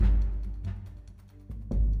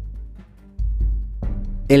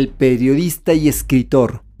El periodista y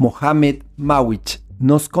escritor Mohamed Mawich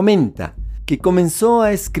nos comenta que comenzó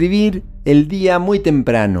a escribir el día muy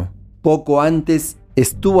temprano. Poco antes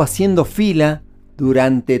estuvo haciendo fila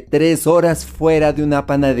durante 3 horas fuera de una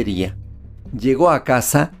panadería. Llegó a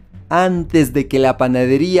casa antes de que la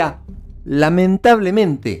panadería,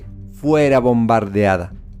 lamentablemente, fuera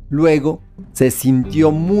bombardeada. Luego se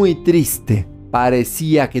sintió muy triste.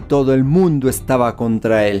 Parecía que todo el mundo estaba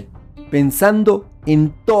contra él, pensando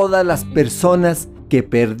en todas las personas que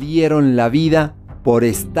perdieron la vida por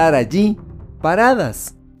estar allí,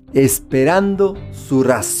 paradas, esperando su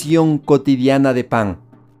ración cotidiana de pan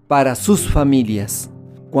para sus familias,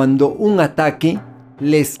 cuando un ataque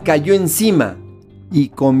les cayó encima y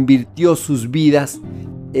convirtió sus vidas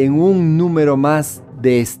en un número más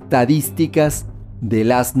de estadísticas de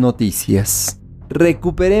las noticias.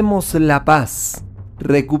 Recuperemos la paz,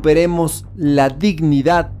 recuperemos la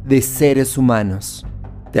dignidad de seres humanos.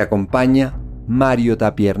 Te acompaña Mario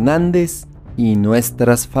Tapia Hernández y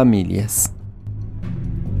nuestras familias.